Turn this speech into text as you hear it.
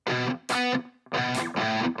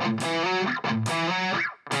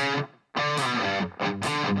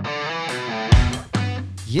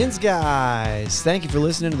Yins guys, thank you for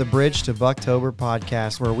listening to the Bridge to Bucktober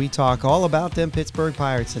podcast, where we talk all about them Pittsburgh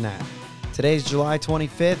Pirates and that. Today's July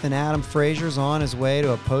 25th, and Adam Frazier's on his way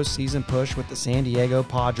to a postseason push with the San Diego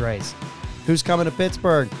Padres. Who's coming to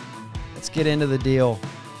Pittsburgh? Let's get into the deal.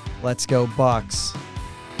 Let's go Bucks.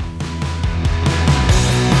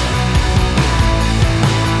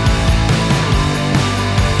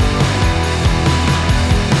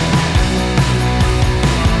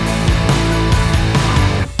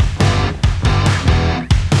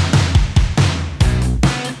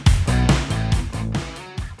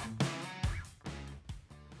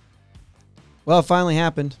 Well, it finally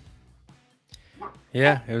happened.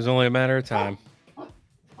 Yeah, it was only a matter of time.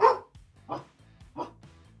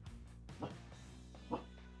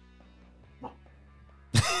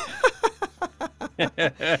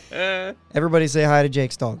 Everybody say hi to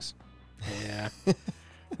Jake's dogs. Yeah.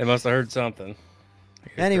 They must have heard something.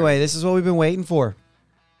 Anyway, this is what we've been waiting for.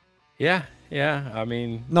 Yeah. I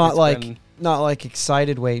mean, Not like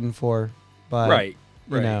excited waiting for, but right.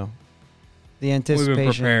 you know, the We've anticipation.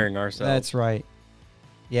 been preparing ourselves. That's right.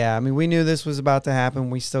 Yeah, I mean, we knew this was about to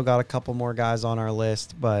happen. We still got a couple more guys on our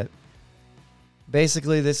list, but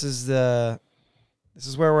basically this is where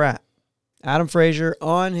we're at. Adam Frazier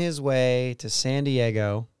on his way to San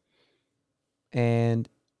Diego, and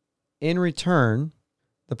in return,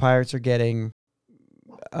 the Pirates are getting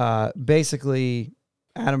basically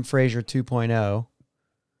Adam Frazier 2.0,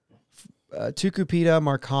 Tucupita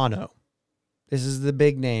Marcano. This is the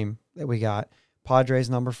big name that we got. Padres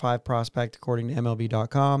number 5 prospect according to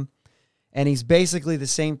MLB.com. And he's basically the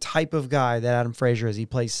same type of guy that Adam Frazier is. He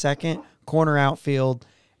plays second, corner outfield,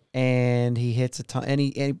 and he hits a ton. And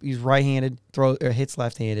he's right-handed, hits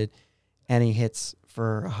left-handed, and he hits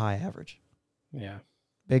for a high average. Yeah.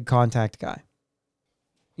 Big contact guy.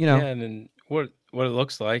 You know. Yeah, and then what it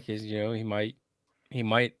looks like is, he might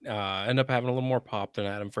end up having a little more pop than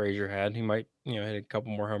Adam Frazier had. He might, hit a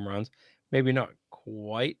couple more home runs. Maybe not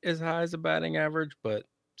quite as high as a batting average, but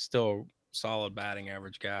still a solid batting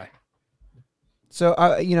average guy. So,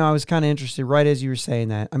 I was kind of interested right as you were saying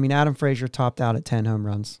that. I mean, Adam Frazier topped out at 10 home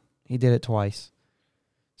runs. He did it twice.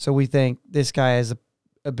 So we think this guy has the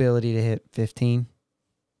ability to hit 15.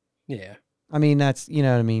 Yeah. I mean, that's, you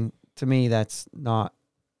know what I mean? To me, that's not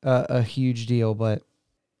a huge deal, but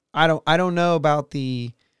I don't know about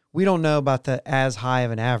we don't know about the as high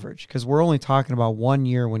of an average, because we're only talking about 1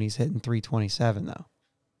 year when he's hitting 327 though.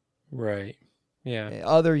 Right. Yeah.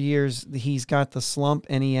 Other years he's got the slump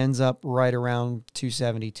and he ends up right around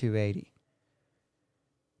 270, 280.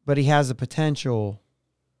 But he has the potential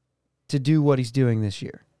to do what he's doing this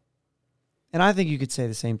year. And I think you could say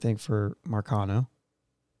the same thing for Marcano.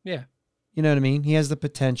 Yeah. You know what I mean? He has the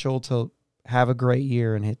potential to have a great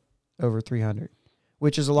year and hit over 300,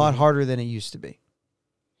 which is a lot harder than it used to be.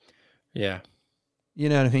 Yeah. You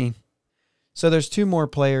know what I mean? So there's 2 more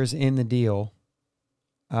players in the deal.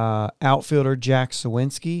 Outfielder Jack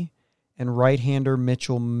Sawinski and right-hander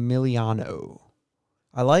Mitchell Miliano.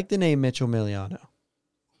 I like the name Mitchell Miliano.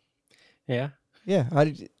 Yeah. Yeah.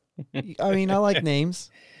 I mean, I like names.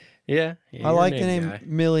 Yeah. I like the name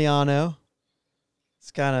Miliano.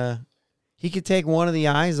 It's kind of... He could take one of the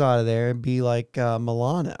eyes out of there and be like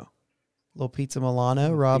Milano. Little Pizza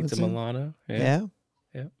Milano, Robinson. Pizza Milano. Yeah. Yeah.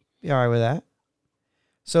 Be all right with that.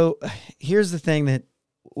 So here's the thing that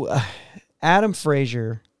Adam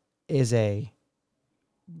Frazier is a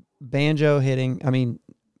banjo hitting. I mean,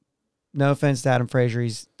 no offense to Adam Frazier.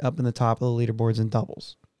 He's up in the top of the leaderboards in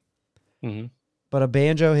doubles. Mm-hmm. But a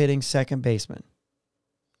banjo hitting second baseman,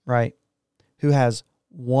 right, who has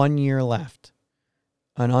 1 year left,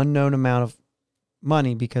 an unknown amount of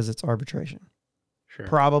money because it's arbitration. Sure.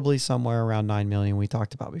 Probably somewhere around $9 million we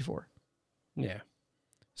talked about before. Yeah.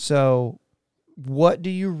 So what do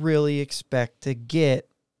you really expect to get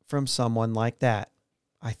from someone like that?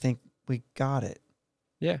 I think we got it.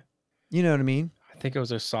 Yeah. You know what I mean? I think it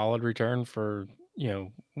was a solid return for,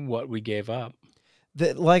 what we gave up.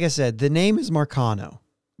 Like I said, the name is Marcano.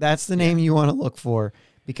 That's the name you want to look for,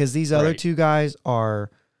 because these other 2 guys are,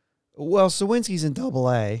 well, Sawinski's in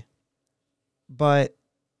AA, but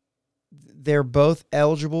they're both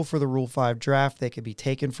eligible for the Rule 5 draft. They could be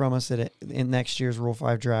taken from us in next year's Rule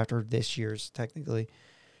 5 draft, or this year's, technically,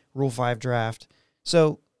 Rule 5 draft.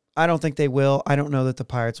 So I don't think they will. I don't know that the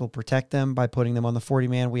Pirates will protect them by putting them on the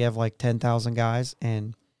 40-man. We have like 10,000 guys,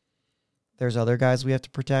 and there's other guys we have to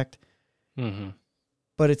protect. Mm-hmm.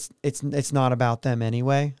 But it's not about them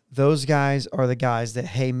anyway. Those guys are the guys that,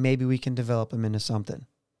 hey, maybe we can develop them into something.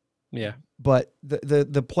 Yeah. But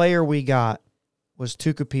the player we got was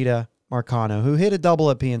Tucupita Marcano, who hit a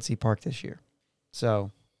double at PNC Park this year.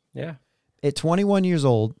 So, yeah. At 21 years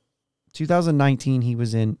old, 2019, he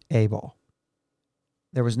was in A-ball.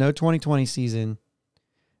 There was no 2020 season.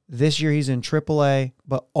 This year he's in AAA,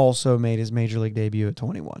 but also made his major league debut at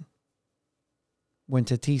 21. When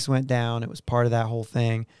Tatis went down, it was part of that whole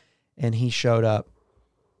thing, and he showed up.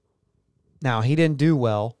 Now, he didn't do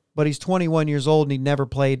well, but he's 21 years old, and he never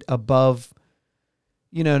played above,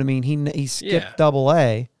 you know what I mean? He skipped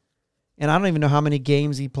AA, and I don't even know how many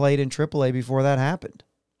games he played in AAA before that happened.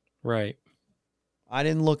 Right. I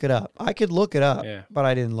didn't look it up. I could look it up, but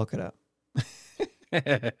I didn't look it up.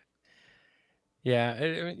 Yeah,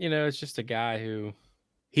 it's just a guy who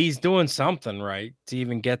he's doing something right to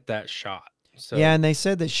even get that shot. So yeah, and they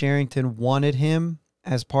said that Cherington wanted him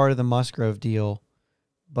as part of the Musgrove deal,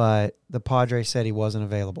 but the Padres said he wasn't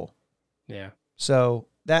available. Yeah. So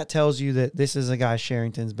that tells you that this is a guy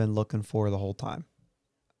Cherington's been looking for the whole time.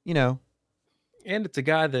 And it's a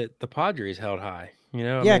guy that the Padres held high.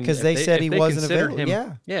 Yeah, because they said he wasn't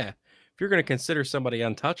available. Yeah. If you're going to consider somebody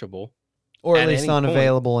untouchable, or at least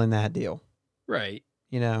unavailable in that deal, right?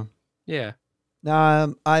 Yeah.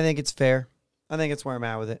 No, I think it's fair. I think it's where I'm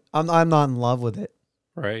at with it. I'm not in love with it,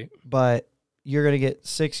 right? But you're gonna get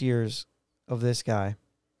 6 years of this guy.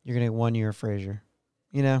 You're gonna get 1 year of Frazier.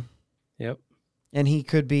 Yep. And he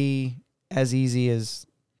could be as easy as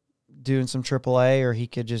doing some AAA, or he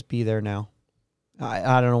could just be there now.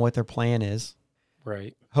 I don't know what their plan is.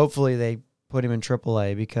 Right. Hopefully they put him in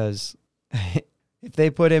AAA, because if they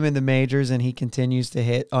put him in the majors and he continues to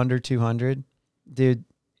hit under 200, dude,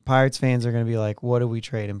 Pirates fans are going to be like, what do we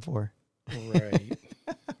trade him for? Right.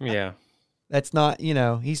 Yeah. That's not,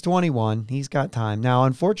 he's 21. He's got time. Now,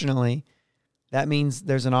 unfortunately, that means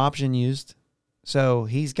there's an option used. So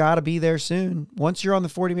he's got to be there soon. Once you're on the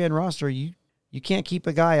 40-man roster, you can't keep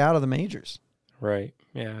a guy out of the majors. Right.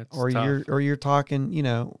 Yeah. It's or tough. you're talking,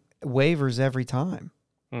 waivers every time.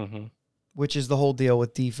 Mm-hmm. Which is the whole deal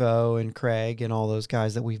with Defoe and Craig and all those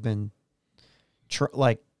guys that we've been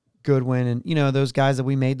like Goodwin and, those guys that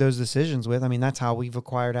we made those decisions with. I mean, that's how we've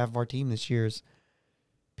acquired half of our team this year, is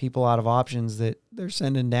people out of options that they're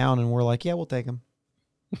sending down, and we're like, yeah, we'll take them.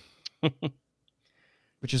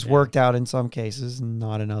 Which has worked out in some cases and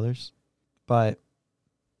not in others. But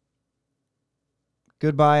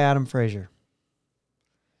goodbye, Adam Frazier.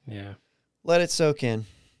 Yeah. Let it soak in.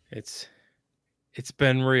 It's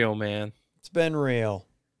been real, man. It's been real.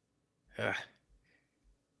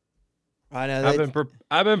 I know.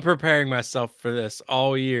 I've been preparing myself for this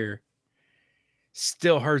all year.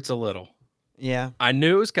 Still hurts a little. Yeah. I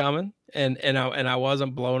knew it was coming, and I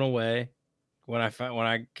wasn't blown away when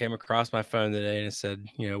I came across my phone today and it said,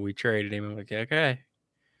 we traded him. I'm like, okay.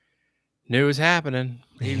 Knew it was happening.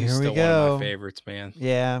 He was still one of my favorites, man.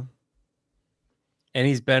 Yeah. And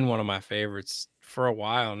he's been one of my favorites for a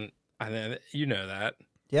while, and you know that.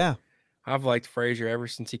 Yeah. I've liked Frazier ever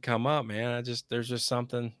since he come up, man. There's just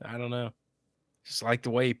something, I don't know. Just like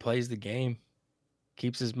the way he plays the game.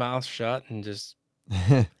 Keeps his mouth shut and just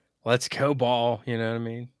let's go ball, you know what I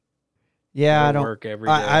mean? Yeah, work every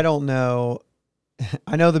day. I don't know.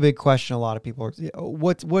 I know the big question a lot of people are,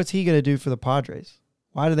 what's he going to do for the Padres?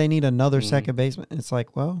 Why do they need another second baseman? And it's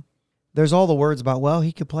like, well, there's all the words about, well,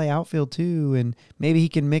 he could play outfield too, and maybe he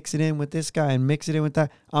can mix it in with this guy and mix it in with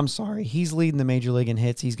that. I'm sorry. He's leading the major league in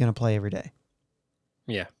hits. He's going to play every day.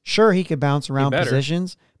 Yeah. Sure, he could bounce around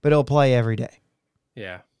positions, but he'll play every day.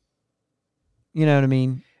 Yeah. You know what I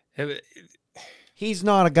mean? He's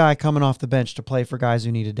not a guy coming off the bench to play for guys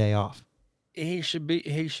who need a day off. He should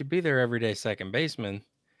be their everyday second baseman,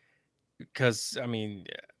 because, I mean,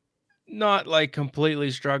 not like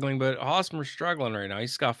completely struggling, but Hosmer's struggling right now.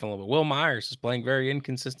 He's scuffing a little bit. Will Myers is playing very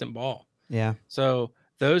inconsistent ball. Yeah. So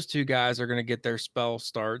those two guys are going to get their spell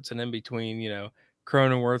starts, and in between,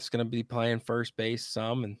 Cronenworth's going to be playing first base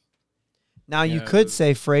some. And now you could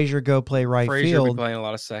say Frazier go play right field. Frazier be playing a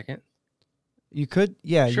lot of second. You could,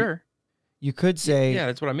 yeah. Sure. You could say. Yeah,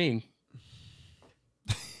 that's what I mean.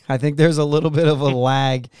 I think there's a little bit of a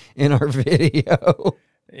lag in our video.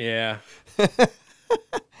 Yeah.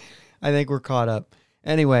 I think we're caught up.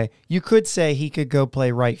 Anyway, you could say he could go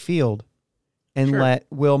play right field and let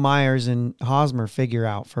Will Myers and Hosmer figure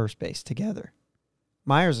out first base together.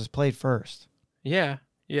 Myers has played first. Yeah.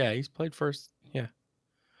 Yeah, he's played first. Yeah.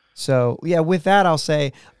 So, yeah, with that, I'll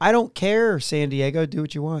say, I don't care, San Diego. Do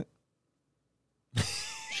what you want.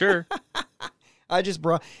 Sure. I just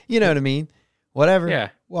brought, you know what I mean? Whatever. Yeah.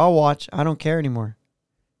 Well, I'll watch. I don't care anymore.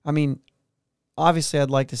 I mean, obviously, I'd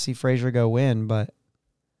like to see Frazier go win, but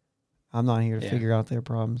I'm not here to figure out their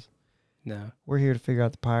problems. No. We're here to figure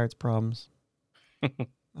out the Pirates' problems.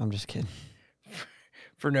 I'm just kidding.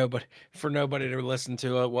 For nobody to listen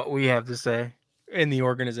to what we have to say. in the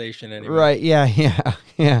organization anyway. Right. Yeah. Yeah.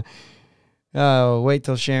 Yeah. Oh, wait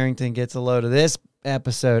till Sherrington gets a load of this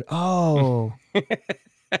episode. Oh.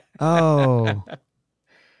 Oh.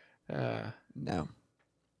 No.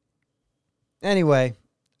 Anyway,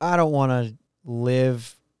 I don't want to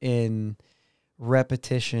live in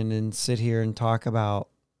repetition and sit here and talk about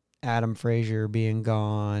Adam Frazier being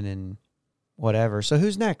gone and whatever. So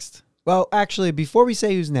who's next? Well, actually, before we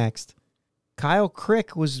say who's next, Kyle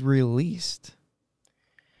Crick was released.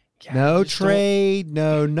 Yeah, No trade,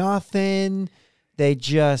 no nothing. They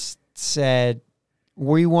just said,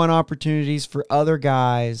 we want opportunities for other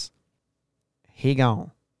guys. He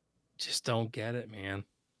gone. Just don't get it, man.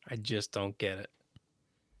 I just don't get it.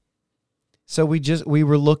 So we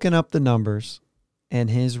were looking up the numbers, and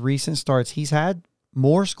his recent starts, he's had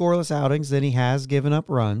more scoreless outings than he has given up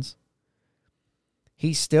runs.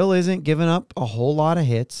 He still isn't giving up a whole lot of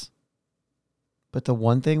hits. But the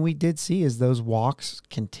one thing we did see is those walks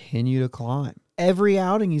continue to climb. Every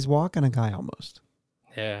outing he's walking a guy almost.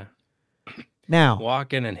 Yeah. Now.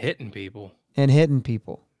 Walking and hitting people.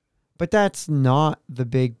 But that's not the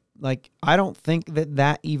big, I don't think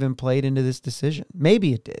that even played into this decision.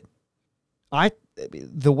 Maybe it did.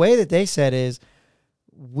 The way that they said is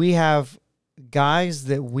we have guys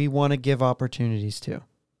that we want to give opportunities to.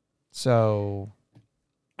 So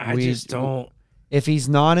I just don't. If he's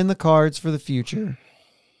not in the cards for the future,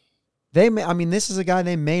 this is a guy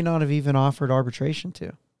they may not have even offered arbitration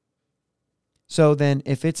to. So then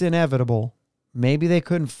if it's inevitable, maybe they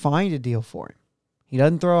couldn't find a deal for him. He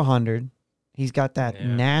doesn't throw 100. He's got that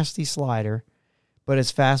nasty slider, but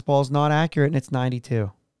his fastball's not accurate and it's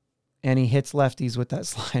 92. And he hits lefties with that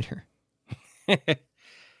slider.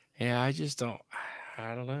 Yeah, I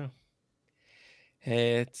don't know.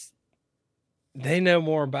 They know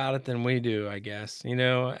more about it than we do, I guess.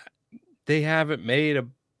 They haven't made a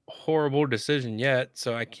horrible decision yet,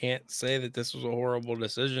 so I can't say that this was a horrible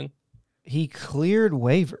decision. He cleared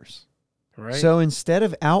waivers. Right. So instead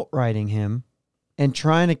of outrighting him and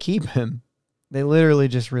trying to keep him, they literally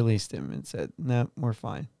just released him and said, no, we're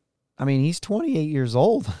fine. He's 28 years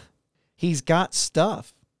old. He's got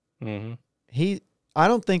stuff. Mm-hmm. I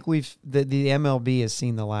don't think the MLB has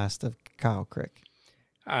seen the last of Kyle Crick.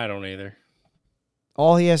 I don't either.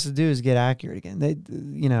 All he has to do is get accurate again.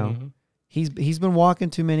 He's been walking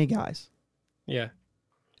too many guys. Yeah.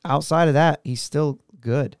 Outside of that, he's still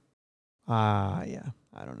good. Yeah.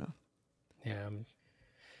 I don't know. Yeah.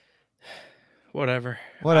 Whatever.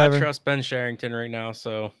 I trust Ben Sherrington right now,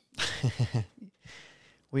 so.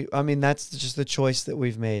 That's just the choice that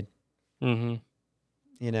we've made. Mm-hmm.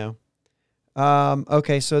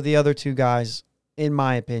 Okay, so the other two guys, in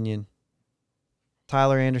my opinion,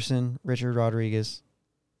 Tyler Anderson, Richard Rodriguez.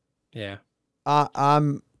 Yeah.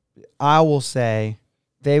 I will say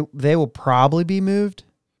they will probably be moved,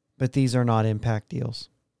 but these are not impact deals.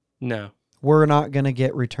 No. We're not going to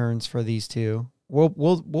get returns for these two.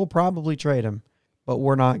 We'll probably trade them, but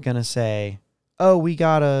we're not going to say, "Oh, we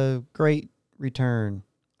got a great return."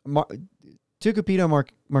 Tucupita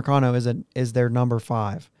Marcano is their number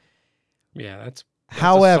 5. Yeah, that's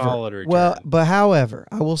however, a solid return. However,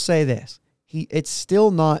 I will say this. It's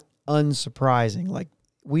still not unsurprising.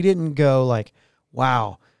 We didn't go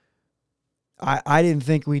wow, I didn't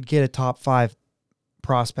think we'd get a top 5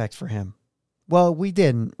 prospect for him. Well, we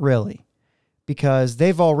didn't really, because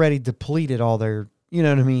they've already depleted all their, you know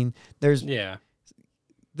what I mean?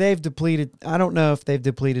 They've depleted, I don't know if they've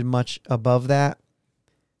depleted much above that,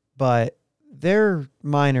 but their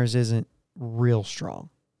minors isn't real strong.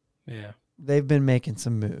 Yeah. They've been making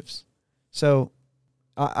some moves. So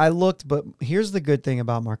I looked, but here's the good thing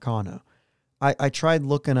about Marcano. I tried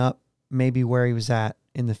looking up maybe where he was at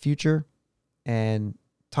in the future, and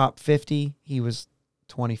top 50, he was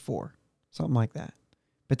 24, something like that.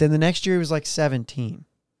 But then the next year he was 17.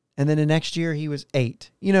 And then the next year he was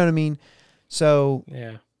 8. You know what I mean? So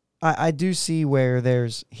yeah, I do see where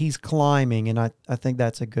he's climbing, and I think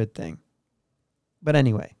that's a good thing. But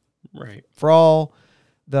anyway, right. For all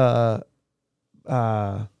the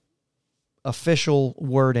official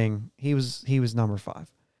wording, he was number 5.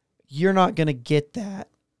 You're not going to get that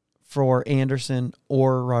for Anderson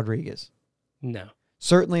or Rodriguez. No.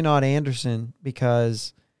 Certainly not Anderson,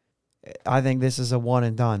 because I think this is a one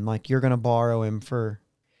and done. You're going to borrow him for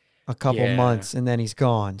a couple months and then he's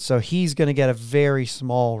gone. So he's going to get a very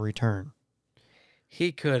small return.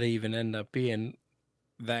 He could even end up being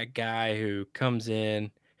that guy who comes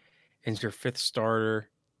in and is your 5th starter,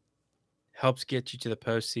 helps get you to the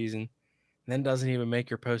postseason, and then doesn't even make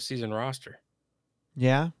your postseason roster.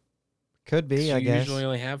 Yeah, could be, I guess. You usually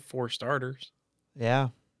only have 4 starters. Yeah.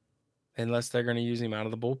 unless they're going to use him out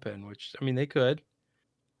of the bullpen, which, I mean, they could.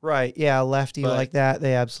 Right. Yeah, a lefty But like that,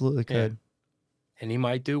 they absolutely yeah, could. and he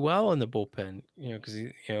might do well in the bullpen, because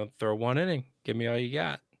throw one inning, give me all you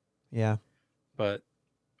got. Yeah. But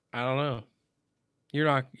I don't know. You're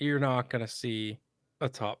not going to see a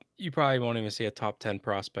top. You probably won't even see a top 10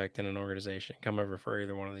 prospect in an organization come over for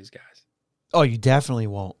either one of these guys. Oh, you definitely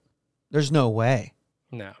won't. There's no way.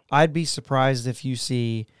 No. I'd be surprised if you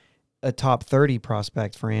see a top 30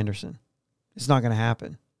 prospect for Anderson. It's not going to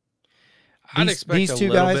happen. I'd expect these a two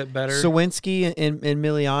little guys, bit better. Sawinski and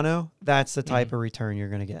Miliano, that's the type of return you're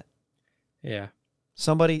going to get. Yeah.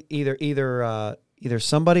 Somebody either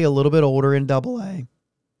somebody a little bit older in Double-A,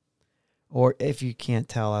 or if you can't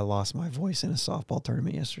tell, I lost my voice in a softball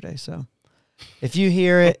tournament yesterday. So if you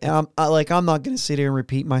hear it, I'm not going to sit here and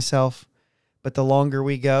repeat myself. But the longer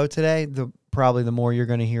we go today, probably the more you're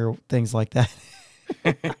going to hear things like that.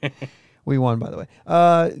 We won, by the way.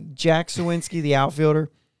 Jack Sawinski, the outfielder,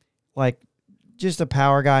 like just a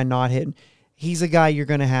power guy, not hitting. He's a guy you're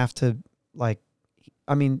going to have to,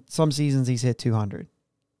 some seasons he's hit 200,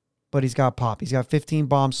 but he's got pop. He's got 15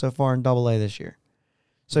 bombs so far in Double-A this year.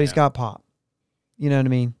 So he's got pop. You know what I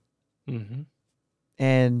mean? Mm-hmm.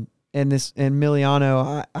 And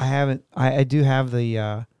Miliano, I do have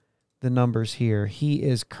the numbers here. He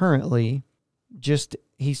is currently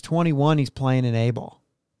he's 21. He's playing in A-ball.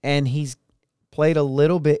 And he's played a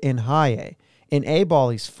little bit in high A. In A-ball,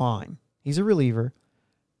 he's fine. He's a reliever,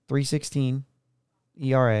 3.16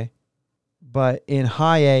 ERA. But in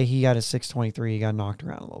high A, he got a 6.23. He got knocked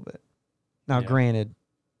around a little bit. Now, granted,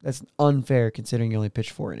 that's unfair considering he only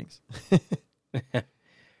pitched 4 innings.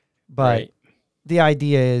 But the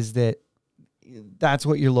idea is that that's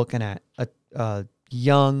what you're looking at. A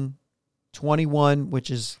young 21, which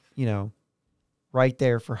is, right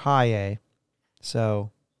there for high A.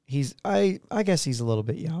 So I guess he's a little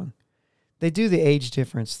bit young. They do the age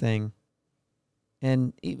difference thing.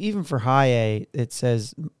 And even for high A, it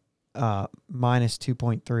says minus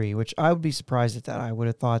 2.3, which I would be surprised at that. I would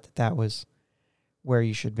have thought that was where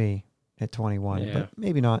you should be at 21, but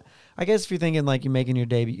maybe not. I guess if you're thinking like you're making your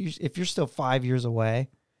debut, if you're still 5 years away,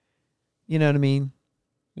 you know what I mean?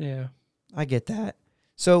 Yeah. I get that.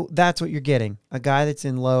 So that's what you're getting. A guy that's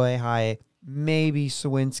in low A, high A, maybe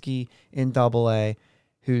Sawinski in Double-A,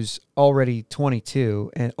 who's already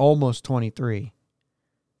 22 and almost 23.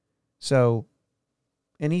 So,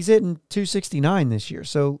 and he's hitting 269 this year.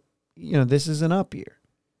 So, this is an up year.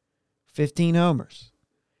 15 homers.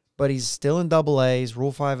 But he's still in Double-A. He's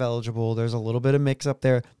Rule 5 eligible. There's a little bit of mix up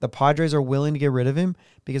there. The Padres are willing to get rid of him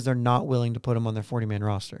because they're not willing to put him on their 40-man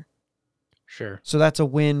roster. Sure. So that's a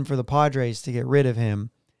win for the Padres to get rid of him.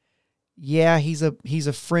 Yeah, he's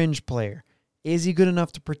a fringe player. Is he good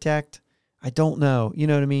enough to protect? I don't know. You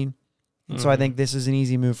know what I mean? And so I think this is an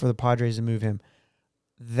easy move for the Padres to move him.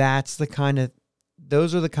 Those are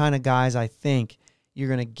the kind of guys I think you're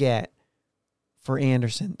going to get for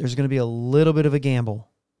Anderson. There's going to be a little bit of a gamble.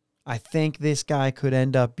 I think this guy could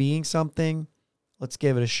end up being something. Let's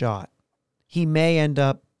give it a shot. He may end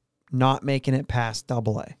up not making it past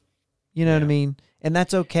Double-A. You know what I mean? And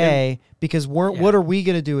that's okay because what are we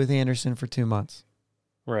going to do with Anderson for 2 months?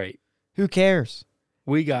 Right. Who cares?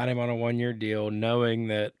 We got him on a 1-year deal knowing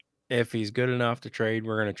that if he's good enough to trade,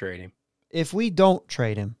 we're going to trade him. If we don't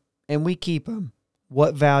trade him and we keep him,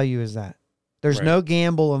 what value is that? There's no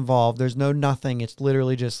gamble involved. There's no nothing. It's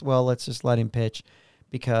literally just, let's just let him pitch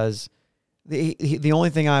because the only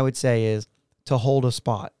thing I would say is to hold a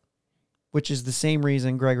spot, which is the same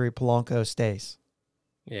reason Gregory Polanco stays.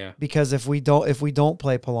 Yeah. Because if we don't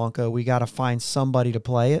play Polanco, we got to find somebody to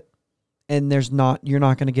play it. And you're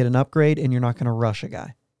not going to get an upgrade and you're not going to rush a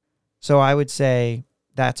guy. So I would say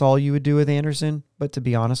that's all you would do with Anderson. But to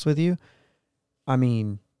be honest with you, I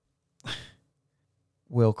mean,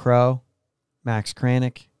 Will Crow, Max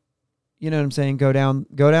Kranick, you know what I'm saying? Go down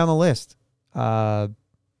the list. De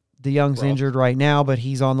Young's injured right now, but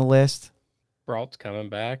he's on the list. Brault's coming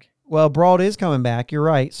back. Well, Brault is coming back. You're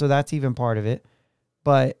right. So that's even part of it.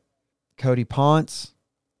 But Cody Ponce,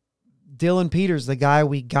 Dylan Peters, the guy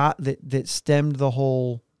we got that stemmed the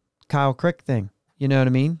whole Kyle Crick thing. You know what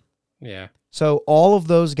I mean? Yeah. So all of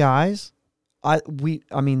those guys, I would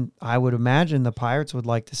imagine the Pirates would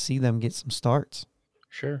like to see them get some starts.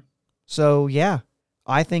 Sure. So yeah,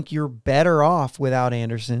 I think you're better off without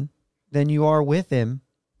Anderson than you are with him.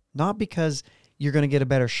 Not because you're going to get a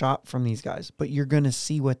better shot from these guys, but you're going to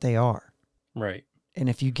see what they are. Right. And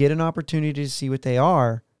if you get an opportunity to see what they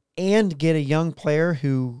are and get a young player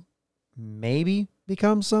who maybe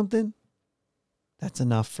becomes something, that's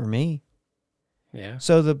enough for me. Yeah.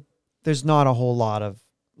 So there's not a whole lot of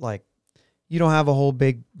you don't have a whole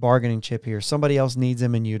big bargaining chip here. Somebody else needs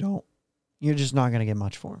him and you don't. You're just not going to get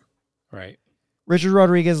much for him. Right. Richard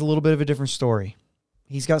Rodriguez is a little bit of a different story.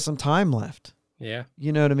 He's got some time left. Yeah.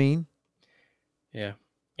 You know what I mean? Yeah.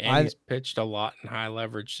 And he's pitched a lot in high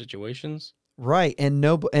leverage situations. Right.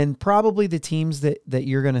 And probably the teams that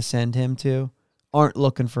you're going to send him to aren't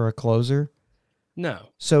looking for a closer. No.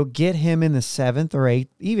 So get him in the 7th or 8th,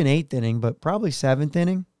 even 8th inning, but probably 7th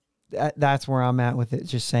inning. That's where I'm at with it.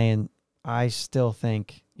 Just saying, I still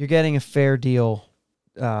think you're getting a fair deal.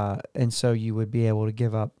 And so you would be able to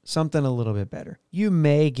give up something a little bit better. You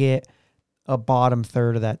may get a bottom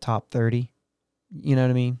third of that top 30. You know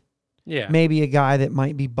what I mean? Yeah. Maybe a guy that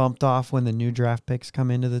might be bumped off when the new draft picks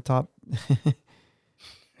come into the top.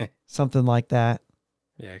 Something like that.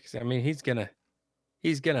 Yeah, because I mean he's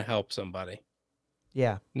gonna help somebody.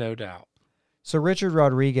 Yeah. No doubt. So Richard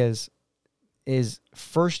Rodriguez is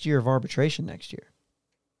first year of arbitration next year.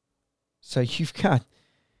 So you got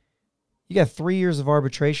 3 years of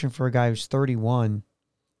arbitration for a guy who's 31.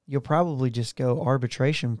 You'll probably just go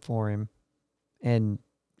arbitration for him. And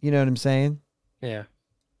you know what I'm saying? Yeah.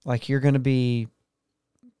 Like you're going to be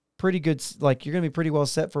pretty good. Like you're going to be pretty well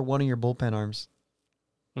set for one of your bullpen arms.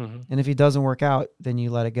 Mm-hmm. And if he doesn't work out, then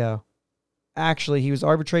you let it go. Actually, he was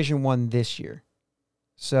arbitration 1 this year.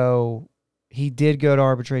 So he did go to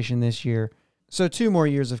arbitration this year. So 2 more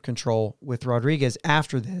years of control with Rodriguez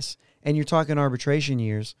after this. And you're talking arbitration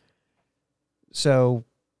years. So,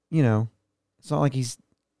 you know, it's not like he's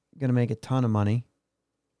going to make a ton of money.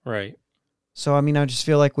 Right. So, I mean, I just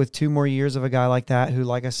feel like with 2 more years of a guy like that who,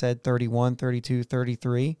 like I said, 31, 32,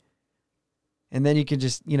 33, and then you could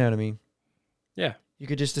just, you know what I mean? Yeah. You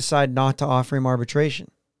could just decide not to offer him arbitration.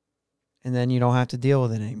 And then you don't have to deal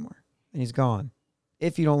with it anymore. And he's gone.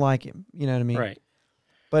 If you don't like him, you know what I mean? Right.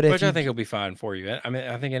 But Which I think he'll be fine for you. I mean,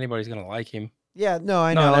 I think anybody's going to like him. Yeah, no,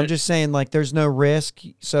 I know. I'm just saying, like, there's no risk.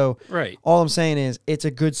 So right. All I'm saying is it's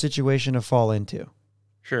a good situation to fall into.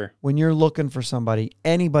 Sure. When you're looking for somebody,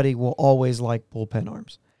 anybody will always like bullpen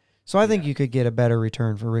arms. So I think you could get a better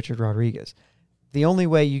return for Richard Rodriguez. The only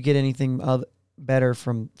way you get anything better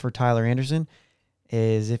for Tyler Anderson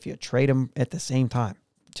is if you trade him at the same time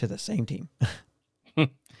to the same team.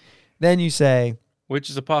 Then you say... Which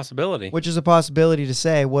is a possibility. Which is a possibility to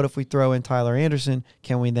say, what if we throw in Tyler Anderson?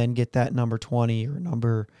 Can we then get that number 20 or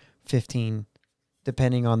number 15,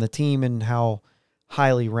 depending on the team and how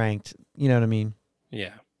highly ranked? You know what I mean?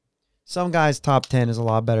 Yeah. Some guys' top 10 is a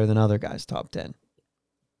lot better than other guys' top 10.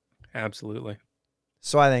 Absolutely.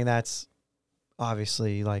 So I think that's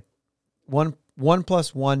obviously like one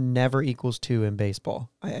plus one never equals 2 in baseball.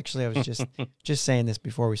 I was just saying this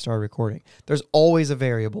before we started recording. There's always a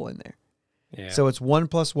variable in there. Yeah. So it's 1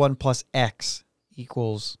 + 1 + X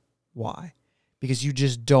equals Y, because you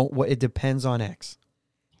just don't. It depends on X.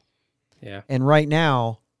 Yeah. And right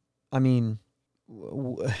now, I mean,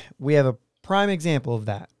 we have a prime example of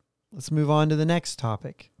that. Let's move on to the next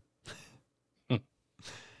topic.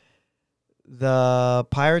 The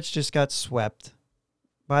Pirates just got swept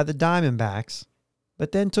by the Diamondbacks,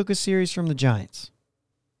 but then took a series from the Giants.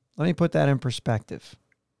 Let me put that in perspective.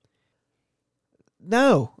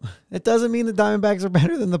 No, it doesn't mean the Diamondbacks are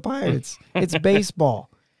better than the Pirates. It's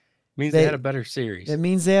baseball. Means they had a better series. It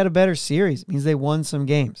means they had a better series. It means they won some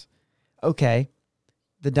games. Okay,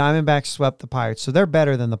 the Diamondbacks swept the Pirates, so they're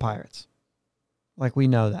better than the Pirates. Like, we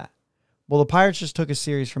know that. Well, the Pirates just took a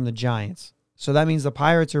series from the Giants, so that means the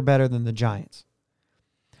Pirates are better than the Giants,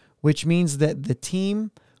 which means that the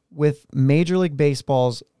team with Major League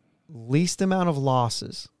Baseball's least amount of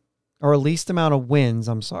losses, or least amount of wins,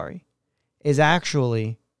 is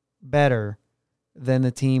actually better than the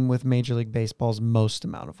team with Major League Baseball's most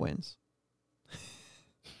amount of wins.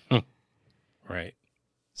 Right.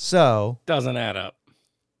 So... Doesn't add up.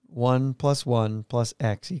 1 + 1 +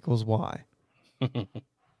 X equals Y.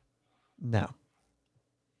 No.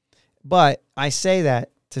 But I say that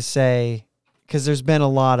to say, because there's been a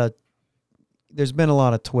lot of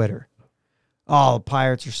Twitter. Oh, the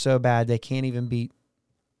Pirates are so bad they can't even beat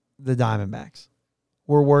the Diamondbacks.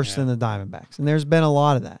 We're worse than the Diamondbacks. And there's been a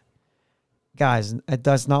lot of that. Guys,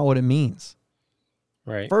 that's not what it means.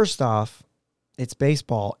 Right. First off, it's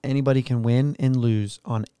baseball. Anybody can win and lose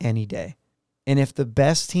on any day. And if the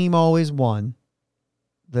best team always won,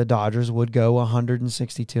 the Dodgers would go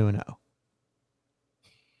 162-0.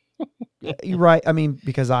 You're right. I mean,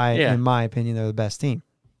 because in my opinion, they're the best team.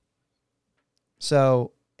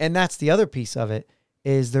 So, and that's the other piece of it,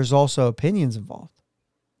 is there's also opinions involved.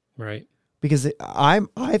 Right. Because I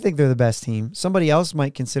think they're the best team. Somebody else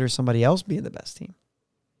might consider somebody else being the best team.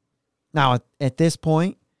 Now, at this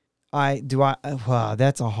point, Wow,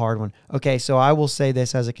 that's a hard one. Okay, so I will say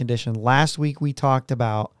this as a condition. Last week we talked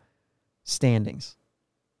about standings,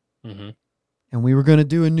 Mm-hmm. and we were going to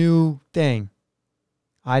do a new thing.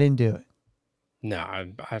 I didn't do it. No,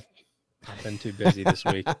 I've been too busy this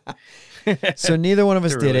week. So neither one of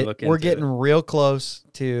us To did really it. look We're into getting it. real close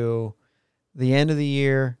to the end of the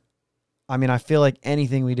year. I mean, I feel like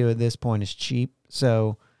anything we do at this point is cheap,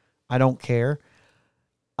 so I don't care.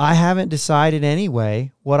 I haven't decided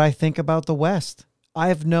anyway what I think about the West. I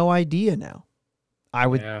have no idea now. I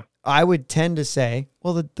would tend to say,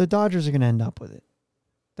 well, the Dodgers are going to end up with it.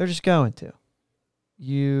 They're just going to.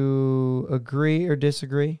 You agree or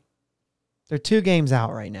disagree? They're 2 games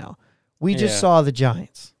out right now. We just Yeah. saw the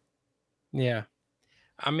Giants. Yeah.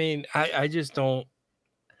 I mean, I just don't.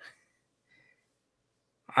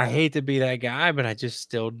 I hate to be that guy, but I just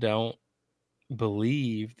still don't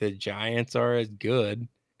believe the Giants are as good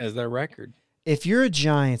as their record. If you're a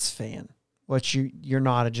Giants fan, which you're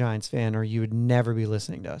not a Giants fan or you would never be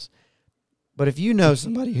listening to us, but if you know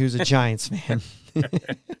somebody who's a Giants fan,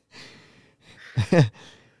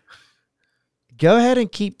 go ahead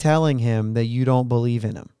and keep telling him that you don't believe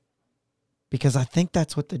in him, because I think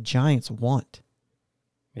that's what the Giants want.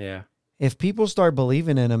 Yeah. If people start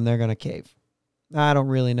believing in him, they're going to cave. I don't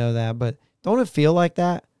really know that, but don't it feel like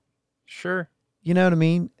that? Sure. You know what I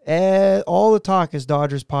mean? All the talk is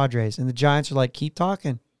Dodgers, Padres, and the Giants are like, keep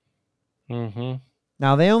talking. Mm-hmm.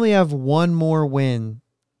 Now, they only have 1 more win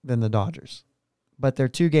than the Dodgers, but they're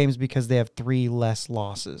 2 games because they have 3 less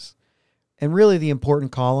losses. And really the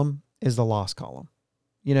important column is the loss column.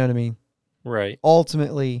 You know what I mean? Right.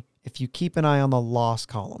 Ultimately, if you keep an eye on the loss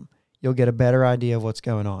column, you'll get a better idea of what's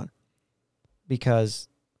going on, because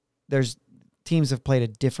there's teams have played a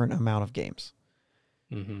different amount of games.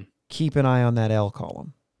 Mm-hmm. Keep an eye on that L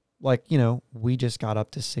column. Like, we just got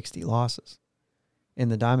up to 60 losses in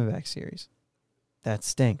the Diamondback series. That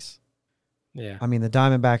stinks. Yeah. I mean, the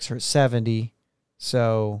Diamondbacks are at 70,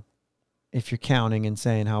 so if you're counting and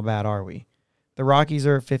saying how bad are we? The Rockies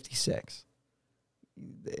are at 56.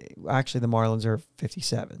 Actually, the Marlins are at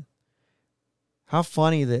 57. How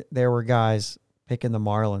funny that there were guys picking the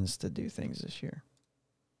Marlins to do things this year.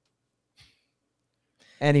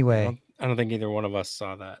 Anyway. I don't think either one of us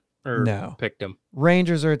saw that or No. picked them.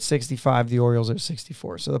 Rangers are at 65. The Orioles are at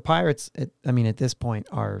 64. So the Pirates, at this point,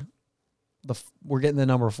 we're getting the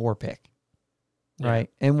number 4 pick, right?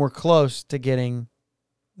 Yeah. And we're close to getting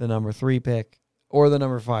the number 3 pick or the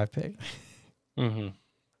number 5 pick. Mm-hmm.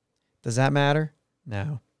 Does that matter?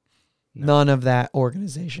 No. None of that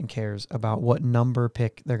organization cares about what number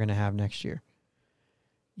pick they're going to have next year.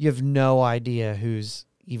 You have no idea who's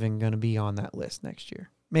even going to be on that list next year.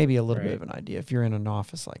 Maybe a little bit of an idea if you're in an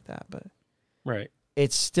office like that, but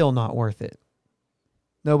it's still not worth it.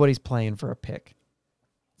 Nobody's playing for a pick.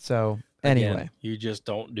 So anyway. Again, you just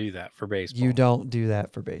don't do that for baseball. You don't do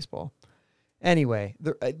that for baseball. Anyway,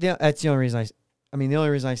 that's the only reason the only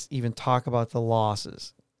reason I even talk about the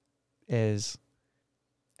losses is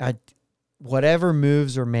whatever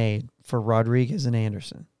moves are made for Rodriguez and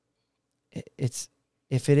Anderson,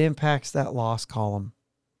 if it impacts that loss column,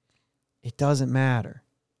 it doesn't matter,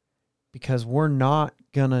 because we're not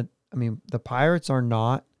going to, the Pirates are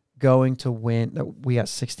not going to win. We got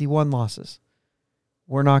 61 losses.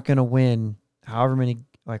 We're not going to win however many,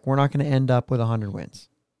 we're not going to end up with 100 wins.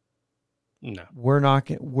 No. We're not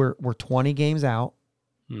going we're 20 games out.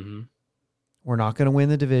 Mm-hmm. We're not going to win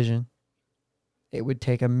the division. It would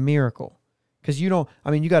take a miracle, because you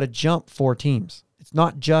got to jump 4 teams. It's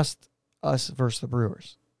not just us versus the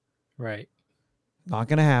Brewers. Right. Not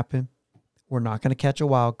going to happen. We're not going to catch a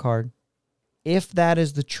wild card. If that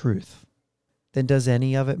is the truth, then does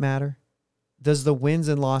any of it matter? Does the wins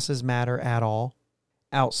and losses matter at all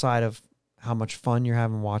outside of how much fun you're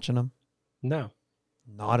having watching them? No.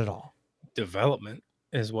 Not at all. Development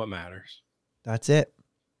is what matters. That's it.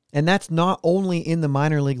 And that's not only in the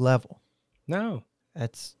minor league level. No.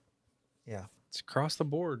 It's across the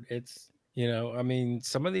board. It's,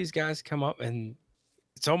 some of these guys come up and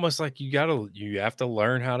it's almost like you have to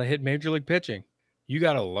learn how to hit major league pitching. You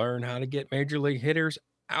got to learn how to get major league hitters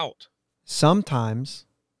out. Sometimes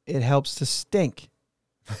it helps to stink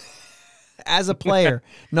as a player,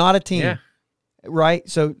 not a team. Yeah. Right?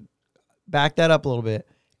 So back that up a little bit.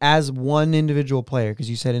 As one individual player, because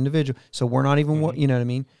you said individual. So we're not even, you know what I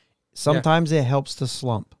mean? Sometimes it helps to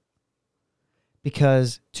slump.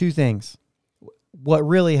 Because 2 things. What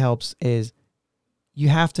really helps is you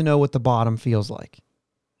have to know what the bottom feels like.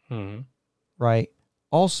 Mm-hmm. Right?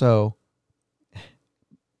 Also,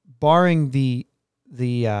 barring the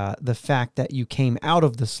fact that you came out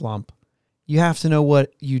of the slump, you have to know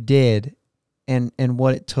what you did and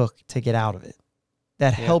what it took to get out of it.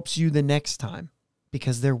 That Yeah. helps you the next time,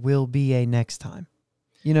 because there will be a next time.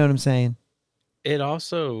 You know what I'm saying? It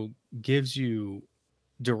also gives you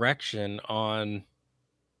direction on,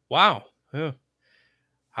 wow, huh,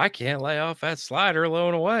 I can't lay off that slider low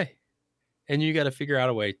and away. And you got to figure out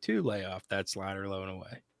a way to lay off that slider low and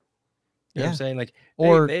away. You know what I'm Yeah. saying? Like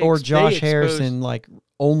Or they Josh expose. Harrison, like,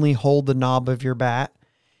 only hold the knob of your bat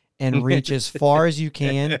and reach as far as you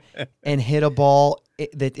can and hit a ball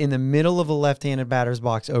that in the middle of a left-handed batter's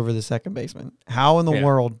box over the second baseman. How in the Yeah.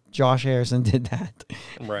 world Josh Harrison did that?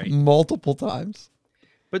 Right. Multiple times.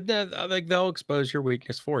 But then like they'll expose your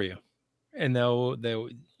weakness for you, and they'll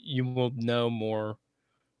you will know more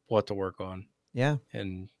what to work on Yeah,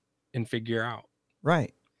 and figure out.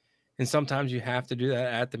 right. And sometimes you have to do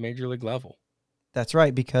that at the major league level. That's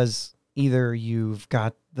right, because either you've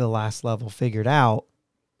got the last level figured out,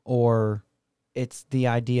 or it's the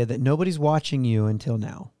idea that nobody's watching you until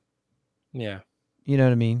now. Yeah. You know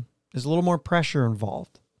what I mean? There's a little more pressure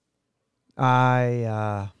involved.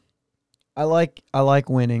 I like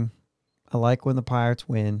winning. I like when the Pirates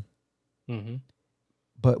win. Mm-hmm.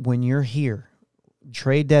 But when you're here,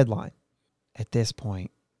 trade deadline, at this point,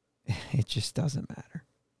 it just doesn't matter.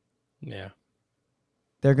 Yeah.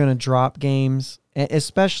 They're going to drop games,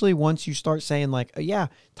 especially once you start saying, like, yeah,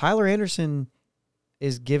 Tyler Anderson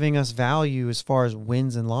is giving us value as far as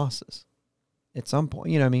wins and losses at some point.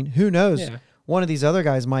 You know what I mean? Who knows? Yeah. One of these other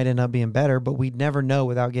guys might end up being better, but we'd never know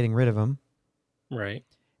without getting rid of him. Right.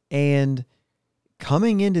 And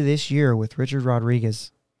coming into this year with Richard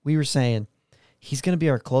Rodriguez, we were saying he's going to be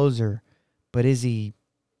our closer, but is he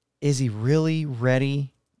really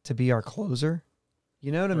ready to be our closer?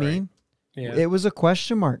 You know what I Right. mean? Yeah. It was a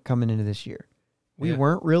question mark coming into this year. We Yeah.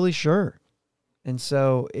 weren't really sure. And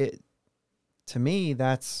so to me,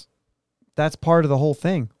 that's part of the whole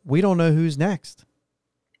thing. We don't know who's next.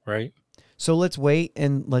 Right. So let's wait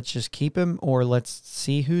and let's just keep him, or let's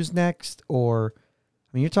see who's next. Or, I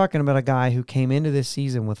mean, you're talking about a guy who came into this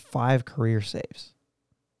season with 5 career saves.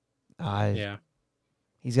 Yeah.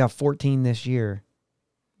 He's got 14 this year,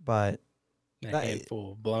 but A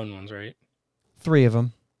handful of blown ones, right? 3 of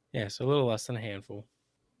them. Yeah. So a little less than a handful.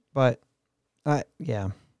 But yeah,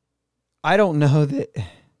 I don't know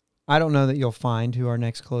that you'll find who our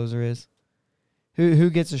next closer is. Who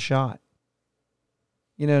gets a shot?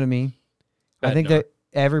 You know what I mean? I think Bednar. that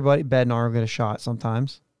everybody, Bednar, will get a shot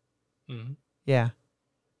sometimes. Mm-hmm. Yeah.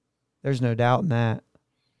 There's no doubt in that.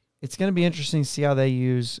 It's going to be interesting to see how they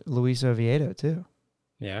use Luis Oviedo, too.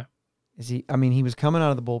 Yeah. He was coming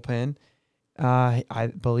out of the bullpen.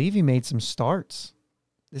 I believe he made some starts.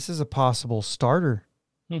 This is a possible starter.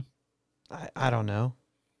 I don't know.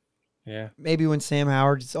 Yeah. Maybe when Sam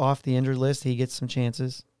Howard's off the injured list, he gets some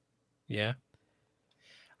chances. Yeah.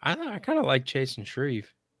 I kind of like Chase and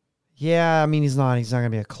Shreve. Yeah, I mean, he's not going to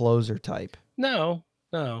be a closer type. No.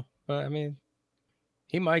 But I mean,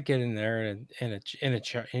 he might get in there and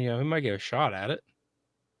he might get a shot at it.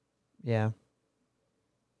 Yeah.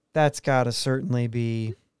 That's got to certainly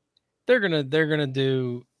be. They're gonna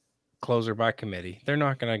do closer by committee. They're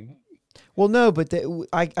not gonna. Well, no, but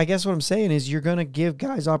I guess what I'm saying is you're going to give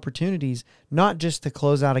guys opportunities, not just to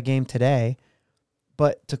close out a game today,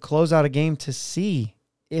 but to close out a game to see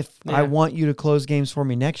if I want you to close games for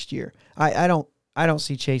me next year. I don't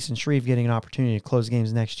see Chase and Shreve getting an opportunity to close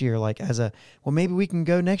games next year, like maybe we can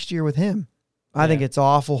go next year with him. I think it's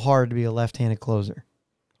awful hard to be a left-handed closer.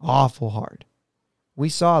 Awful hard. We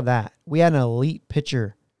saw that. We had an elite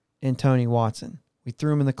pitcher in Tony Watson. We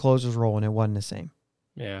threw him in the closer's role, and it wasn't the same.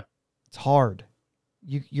 Yeah. It's hard.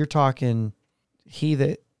 You're talking he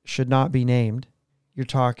that should not be named. You're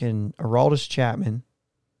talking Aroldis Chapman.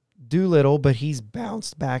 Doolittle, but he's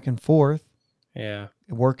bounced back and forth. Yeah.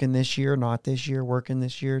 Working this year, not this year, working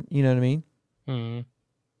this year. You know what I mean?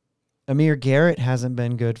 Mm-hmm. Amir Garrett hasn't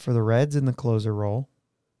been good for the Reds in the closer role.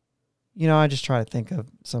 You know, I just try to think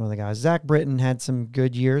of some of the guys. Zach Britton had some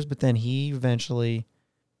good years, but then he eventually...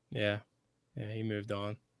 Yeah. Yeah, he moved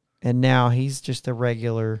on. And now he's just a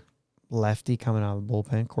regular lefty coming out of the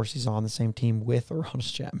bullpen. Of course, he's on the same team with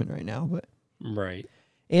Aroldis Chapman right now. But Right.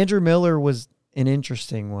 Andrew Miller was an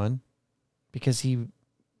interesting one because he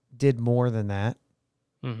did more than that.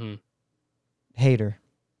 Mm-hmm. Hater.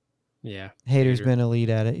 Yeah. Hater's been elite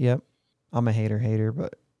at it. Yep. I'm a hater,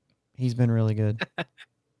 but he's been really good.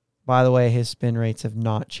 By the way, his spin rates have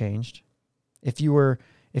not changed. If you're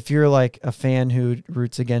like a fan who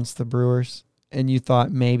roots against the Brewers and you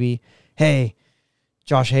thought maybe, hey,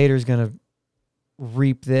 Josh Hader's going to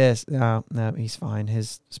reap this. No, he's fine.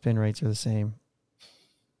 His spin rates are the same.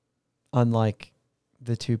 Unlike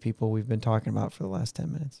the 2 people we've been talking about for the last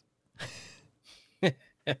 10 minutes.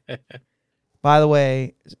 By the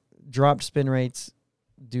way, dropped spin rates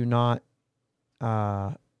do not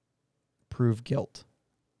prove guilt.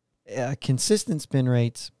 Consistent spin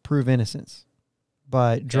rates prove innocence,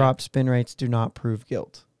 but dropped spin rates do not prove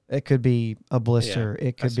guilt. It could be a blister.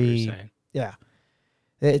 It could be,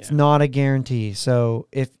 it's not a guarantee. So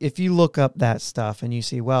if you look up that stuff and you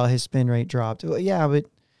see, well, his spin rate dropped. Well, yeah, but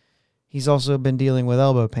he's also been dealing with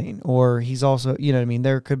elbow pain, or he's also, you know what I mean?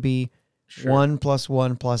 There could be 1 +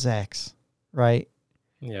 1 + X, right?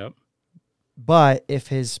 Yep. But if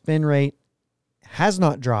his spin rate has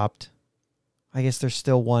not dropped, I guess there's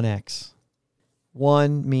still 1X.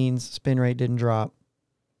 1 means spin rate didn't drop,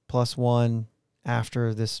 +1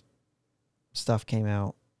 after this stuff came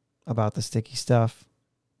out about the sticky stuff.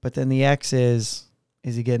 But then the X is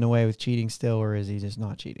he getting away with cheating still, or is he just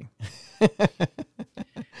not cheating?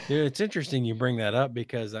 Dude, it's interesting you bring that up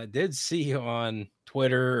because I did see on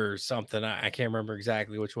Twitter or something, I can't remember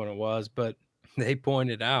exactly which one it was, but they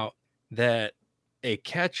pointed out that a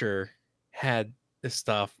catcher had this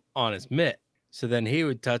stuff on his mitt. So then he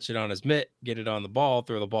would touch it on his mitt, get it on the ball,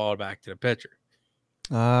 throw the ball back to the pitcher.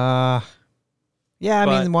 Yeah, I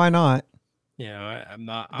mean, why not? You know, I'm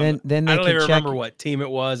not. Then they I don't can even check remember what team it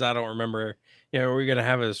was. I don't remember. You know, are we gonna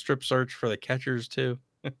have a strip search for the catchers too?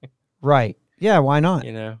 Right. Yeah, why not?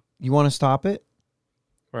 You know, you want to stop it?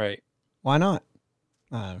 Right. Why not?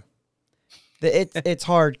 It's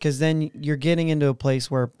hard because then you're getting into a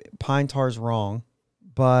place where pine tar's wrong,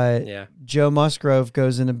 but Joe Musgrove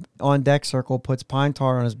goes in on deck circle, puts pine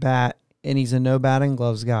tar on his bat, and he's a no batting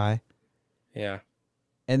gloves guy. Yeah.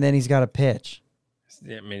 And then he's got to pitch.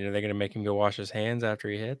 I mean, are they going to make him go wash his hands after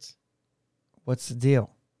he hits? What's the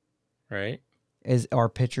deal? Right. Are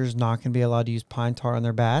pitchers not going to be allowed to use pine tar on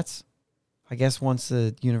their bats? I guess once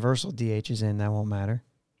the universal DH is in, that won't matter.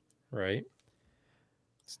 Right.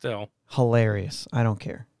 Still. Hilarious. I don't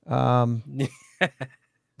care.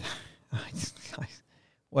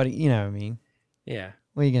 What you know what I mean? Yeah.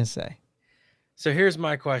 What are you going to say? So here's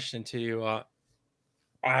my question to you.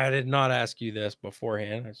 I did not ask you this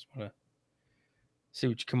beforehand. I just want to see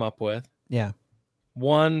what you come up with. Yeah.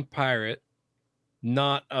 One Pirate,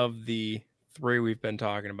 not of the 3 we've been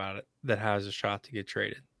talking about it, that has a shot to get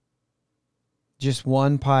traded. Just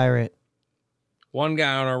one Pirate. One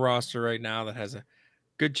guy on our roster right now that has a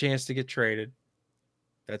good chance to get traded.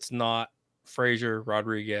 That's not Frazier,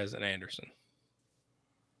 Rodriguez, and Anderson.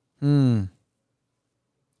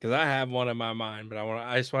 Because I have one in my mind, but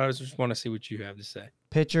I just want to see what you have to say.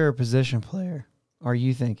 Pitcher or position player? Are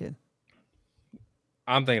you thinking?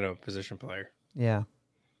 I'm thinking of a position player. Yeah,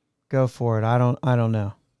 go for it. I don't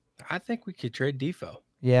know. I think we could trade Defoe.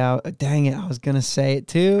 Yeah, dang it, I was gonna say it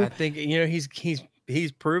too. I think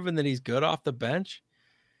he's proven that he's good off the bench.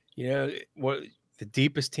 You know what? The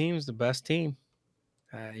deepest team is the best team.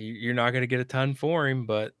 You're not going to get a ton for him,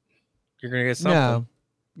 but you're going to get something. No.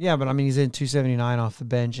 Yeah, but I mean, he's in 279 off the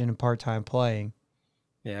bench and part-time playing.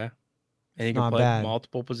 Yeah. And he can play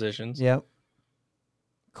multiple positions. Yep.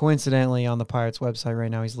 Coincidentally, on the Pirates website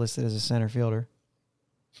right now, he's listed as a center fielder.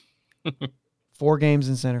 4 games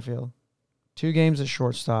in center field, 2 games at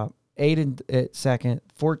shortstop, 8 at second,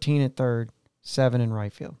 14 at third, 7 in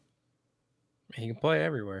right field. He can play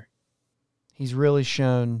everywhere. He's really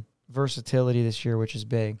shown versatility this year, which is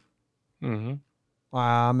big. Mm-hmm.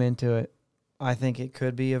 Wow, I'm into it. I think it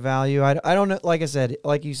could be a value. I don't know. Like I said,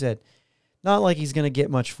 like you said, not like he's going to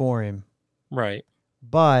get much for him. Right.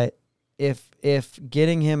 But if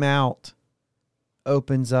getting him out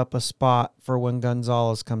opens up a spot for when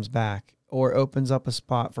Gonzalez comes back, or opens up a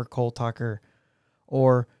spot for Cole Tucker,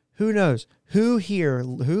 or who knows, who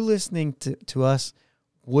listening to us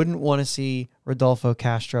wouldn't want to see Rodolfo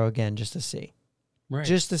Castro again just to see. Right.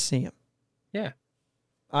 Just to see him. Yeah.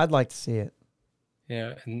 I'd like to see it.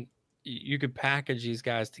 Yeah, and you could package these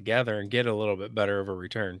guys together and get a little bit better of a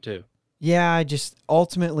return too. Yeah, I just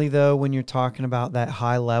ultimately though, when you're talking about that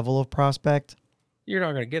high level of prospect, you're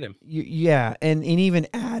not going to get him. Yeah, and even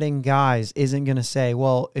adding guys isn't going to say,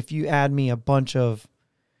 well, if you add me a bunch of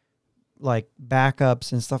like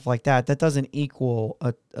backups and stuff like that, that doesn't equal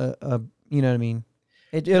a you know what I mean?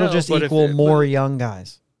 It'll just equal more young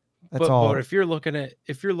guys. That's all. But if you're looking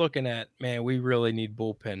at, man, we really need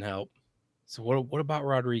bullpen help. So what about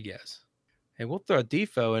Rodriguez? Hey, we'll throw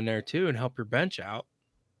Defoe in there too and help your bench out.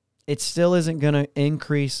 It still isn't going to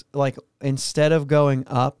increase. Like, instead of going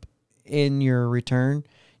up in your return,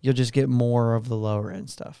 you'll just get more of the lower end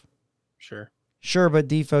stuff. Sure, but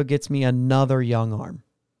Defoe gets me another young arm.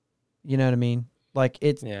 You know what I mean? Like,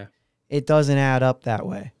 it doesn't add up that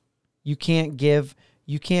way. You can't give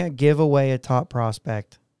away a top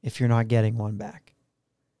prospect if you're not getting one back.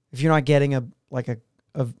 If you're not getting a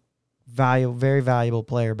a very valuable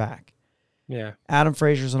player back. Yeah. Adam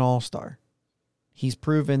Frazier's an all-star. He's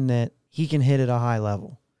proven that he can hit at a high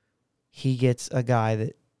level. He gets a guy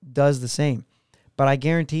that does the same. But I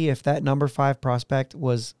guarantee if that number 5 prospect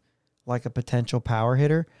was like a potential power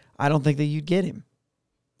hitter, I don't think that you'd get him.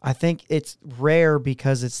 I think it's rare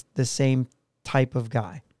because it's the same type of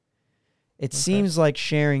guy. It seems like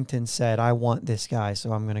Sherrington said, I want this guy,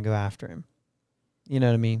 so I'm going to go after him. You know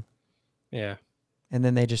what I mean? Yeah. And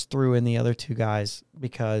then they just threw in the other 2 guys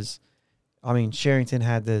because, I mean, Sherrington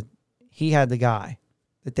had the guy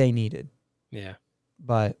that they needed. Yeah.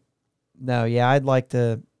 But no, yeah, I'd like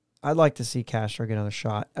to see Castro get another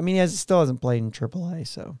shot. I mean, he still hasn't played in AAA,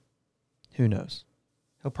 so who knows?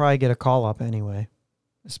 He'll probably get a call up anyway,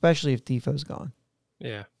 especially if Defoe's gone.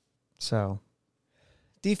 Yeah. So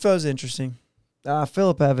Defoe's interesting.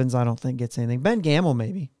 Phillip Evans, I don't think gets anything. Ben Gamble,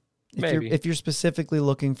 maybe. If you're specifically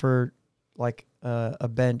looking for like a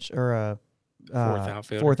bench or a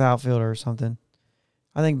fourth outfielder or something,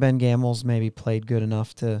 I think Ben Gamble's maybe played good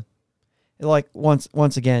enough to, like,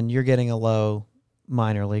 once again, you're getting a low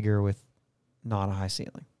minor leaguer with not a high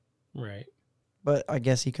ceiling. Right. But I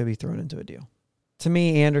guess he could be thrown into a deal. To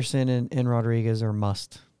me, Anderson and Rodriguez are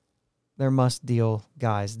they're must deal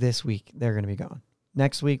guys this week. They're going to be gone.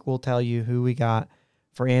 Next week we'll tell you who we got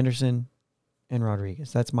for Anderson and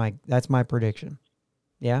Rodriguez. That's my prediction.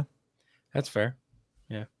 Yeah? That's fair.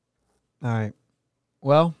 Yeah. All right.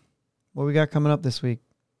 Well, what we got coming up this week?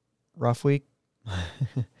 Rough week?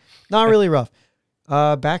 Not really rough.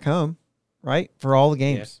 Back home, right? For all the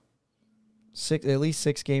games. Yeah. At least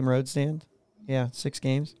 6 game road stand. Yeah, 6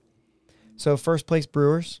 games. So first place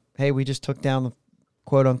Brewers. Hey, we just took down the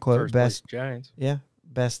quote unquote best Giants. Yeah,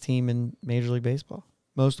 best team in Major League Baseball.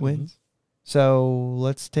 Most wins. So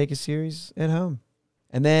let's take a series at home.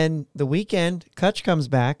 And then the weekend, Kutch comes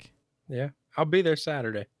back. Yeah. I'll be there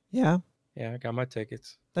Saturday. Yeah. Yeah, I got my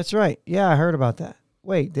tickets. That's right. Yeah, I heard about that.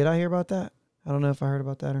 Wait, did I hear about that? I don't know if I heard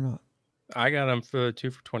about that or not. I got them for the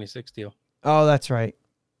 2 for 26 deal. Oh, that's right.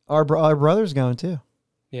 Our brother's going too.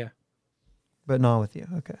 Yeah. But not with you.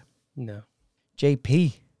 Okay. No.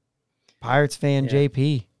 JP. Pirates fan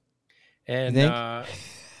JP. And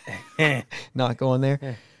not going there.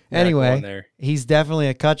 Not anyway, going there. He's definitely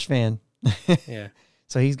a Kutch fan. Yeah.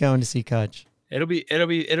 So he's going to see Kutch. It'll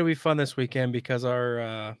be fun this weekend because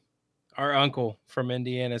our uncle from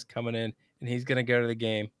Indiana is coming in and he's gonna go to the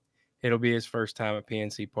game. It'll be his first time at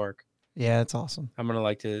PNC Park. Yeah, that's awesome. I'm gonna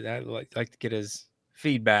like to get his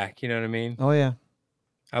feedback. You know what I mean? Oh yeah.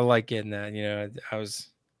 I like getting that. You know, I was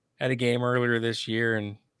at a game earlier this year,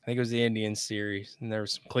 and I think it was the Indians series, and there were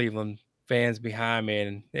some Cleveland fans behind me,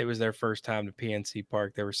 and it was their first time to PNC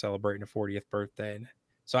Park. They were celebrating a 40th birthday, and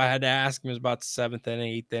so I had to ask him. It was about the 7th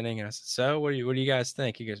inning, 8th inning, and I said, "So, what do you guys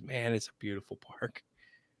think?" He goes, "Man, it's a beautiful park."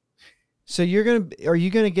 So are you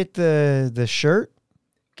gonna get the shirt?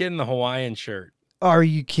 Getting the Hawaiian shirt. Are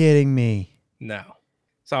you kidding me? No.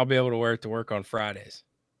 So I'll be able to wear it to work on Fridays.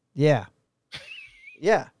 Yeah.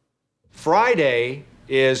 Yeah. Friday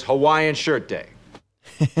is Hawaiian shirt day.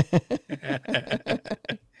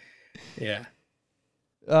 Yeah.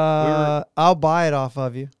 I'll buy it off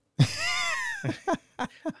of you.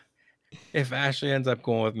 If Ashley ends up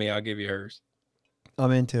going with me, I'll give you hers.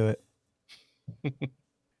 I'm into it.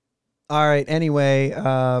 All right. Anyway,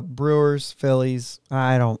 Brewers, Phillies.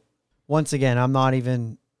 Once again, I'm not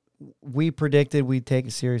even. We predicted we'd take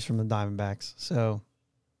a series from the Diamondbacks, so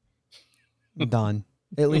done.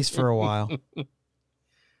 At least for a while.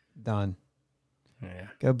 Done. Yeah.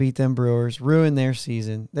 Go beat them Brewers. Ruin their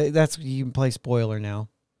season. That's you can play spoiler now.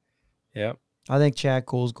 Yep. I think Chad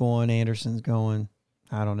Kuhl's going. Anderson's going.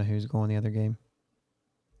 I don't know who's going the other game.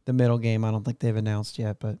 The middle game, I don't think they've announced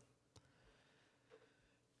yet, but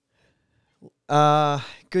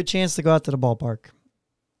good chance to go out to the ballpark.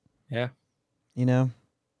 Yeah. You know?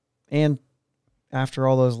 And after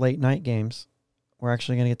all those late night games, we're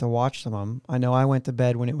actually going to get to watch some of them. I know I went to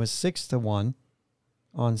bed when it was 6-1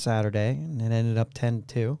 on Saturday, and it ended up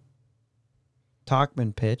 10-2.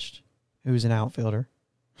 Tauchman pitched, who's an outfielder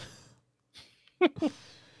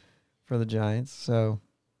for the Giants. So,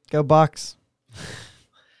 go Bucks.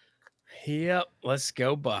 Yep. Let's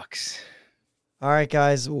go Bucks. All right,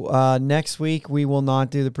 guys. Next week we will not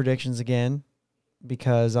do the predictions again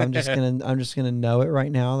because I'm just gonna know it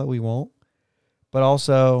right now that we won't. But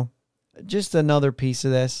also, just another piece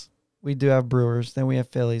of this. We do have Brewers, then we have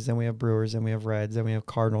Phillies, then we have Brewers, then we have Reds, then we have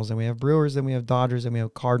Cardinals, then we have Brewers, then we have Dodgers, then we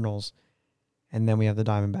have Cardinals, and then we have the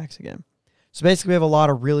Diamondbacks again. So basically, we have a lot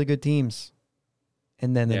of really good teams,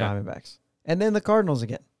 and then the Diamondbacks, and then the Cardinals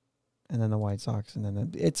again, and then the White Sox, and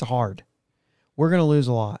then it's hard. We're gonna lose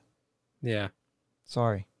a lot. Yeah.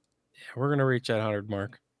 Sorry. Yeah, we're gonna reach that 100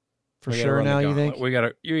 mark. For We gotta sure run the now, you gauntlet.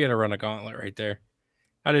 think? You gotta run a gauntlet right there.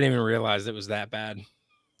 I didn't even realize it was that bad.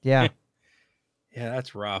 Yeah. Yeah,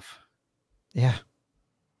 that's rough. Yeah.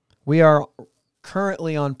 We are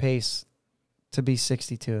currently on pace to be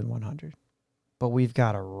 62 and 100, but we've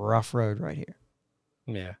got a rough road right here.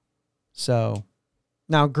 Yeah. So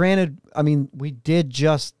now, granted, I mean, we did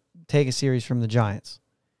just take a series from the Giants.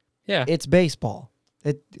 Yeah. It's baseball.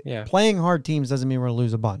 Yeah. Playing hard teams doesn't mean we're going to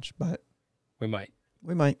lose a bunch, but We might.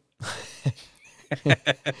 we might.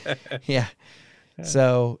 Yeah.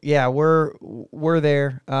 So, yeah, we're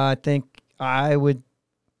there. I think I would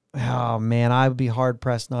I would be hard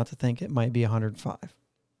pressed not to think it might be 105.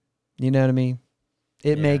 You know what I mean?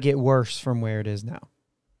 It may Yeah. get worse from where it is now.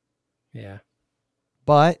 Yeah.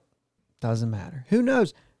 But doesn't matter. Who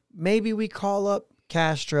knows? Maybe we call up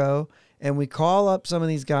Castro and we call up some of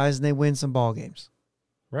these guys and they win some ball games.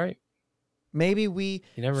 Right. Maybe we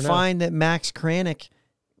You never know. find that Max Kranick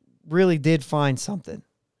really did find something.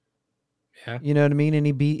 Yeah. You know what I mean?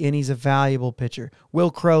 And he's a valuable pitcher. Will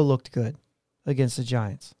Crow looked good against the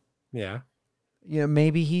Giants. Yeah. You know,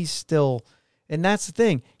 maybe he's still, and that's the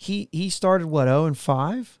thing. He started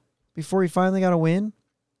 0-5 before he finally got a win.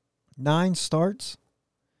 9 starts.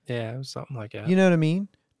 Yeah, it was something like that. You know what I mean?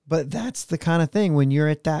 But that's the kind of thing when you're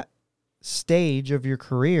at that stage of your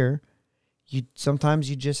career, sometimes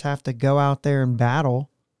you just have to go out there and battle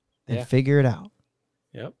and figure it out.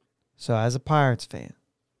 Yep. So as a Pirates fan,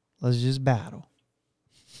 let's just battle.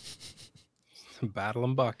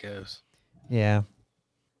 Battling buckos. Yeah.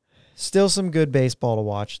 Still some good baseball to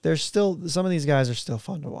watch. There's still, some of these guys are still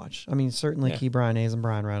fun to watch. I mean, certainly Key Brian Hayes and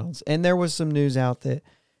Brian Reynolds. And there was some news out that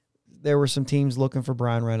there were some teams looking for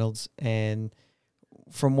Brian Reynolds, and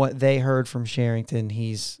from what they heard from Sherrington,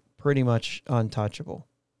 he's pretty much untouchable.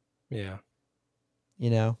 Yeah. You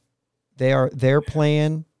know, their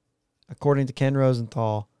plan, according to Ken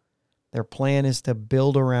Rosenthal, their plan is to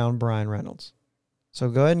build around Brian Reynolds. So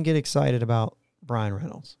go ahead and get excited about Brian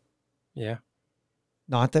Reynolds. Yeah.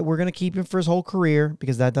 Not that we're going to keep him for his whole career,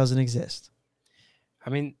 because that doesn't exist. I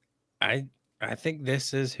mean, I think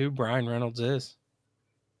this is who Brian Reynolds is.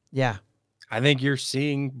 Yeah. I think you're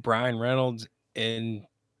seeing Brian Reynolds in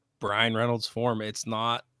Brian Reynolds form. It's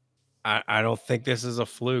not, I don't think this is a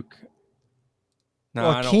fluke. No,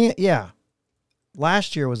 well, I don't. Yeah.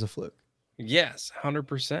 Last year was a fluke. Yes,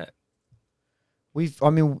 100%.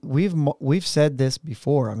 We've said this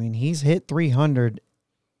before. I mean, he's hit 300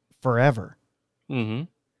 forever. Mm-hmm.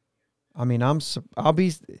 I mean,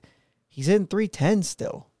 he's hitting 310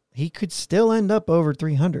 still. He could still end up over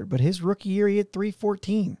 300, but his rookie year he hit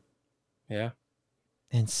 314. Yeah.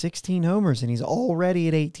 And 16 homers, and he's already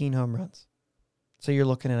at 18 home runs. So you're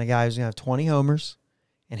looking at a guy who's going to have 20 homers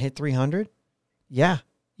and hit 300. Yeah,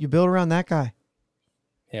 you build around that guy.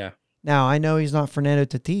 Yeah. Now, I know he's not Fernando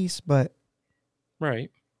Tatis, but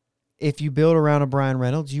right. If you build around a Brian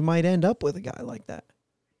Reynolds, you might end up with a guy like that.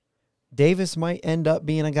 Davis might end up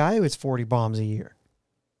being a guy who hits 40 bombs a year.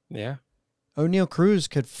 Yeah. O'Neal Cruz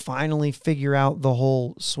could finally figure out the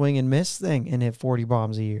whole swing and miss thing and hit 40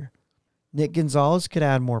 bombs a year. Nick Gonzalez could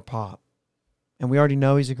add more pop. And we already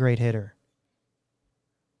know he's a great hitter.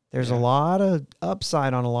 There's a lot of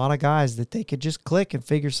upside on a lot of guys that they could just click and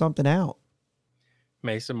figure something out.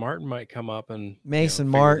 Mason Martin might come up and Mason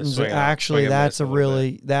Martin's actually, that's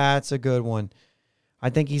a good one. I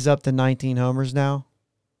think he's up to 19 homers now.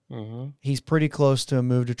 Mm-hmm. He's pretty close to a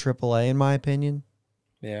move to AAA, in my opinion.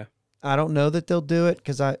 Yeah. I don't know that they'll do it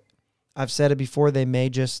because I've said it before. They may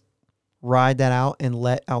just ride that out and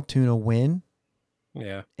let Altoona win.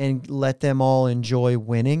 Yeah. And let them all enjoy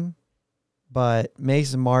winning. But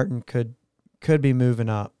Mason Martin could be moving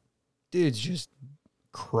up. Dude's just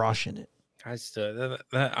crushing it. I still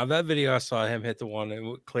that video I saw him hit the one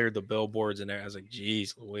that cleared the billboards in there. I was like,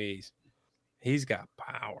 geez, Louise, he's got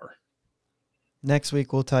power. Next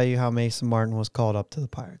week we'll tell you how Mason Martin was called up to the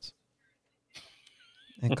Pirates,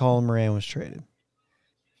 and Colin Moran was traded.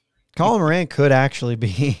 Colin Moran could actually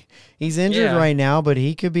be. He's injured right now, but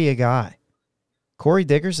he could be a guy. Corey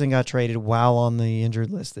Dickerson got traded while on the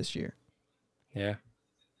injured list this year. Yeah.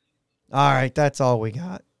 All right, that's all we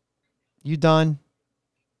got. You done?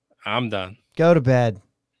 I'm done. Go to bed.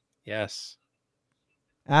 Yes.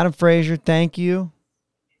 Adam Frazier, thank you.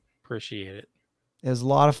 Appreciate it. It was a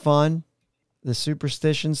lot of fun. The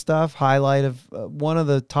superstition stuff, highlight of one of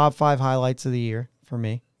the top 5 highlights of the year for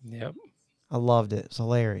me. Yep. I loved it. It's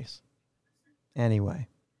hilarious. Anyway.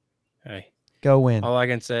 Hey. Go win. All I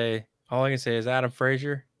can say is Adam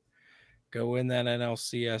Frazier, go win that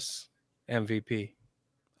NLCS MVP.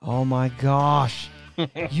 Oh my gosh.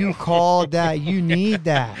 You called that. You need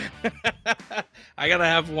that. I gotta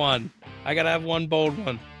have one. I gotta have one bold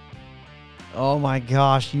one. Oh my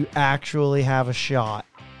gosh, you actually have a shot.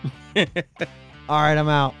 All right, I'm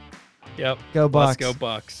out. Yep. Go Bucks. Let's go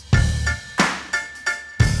Bucks.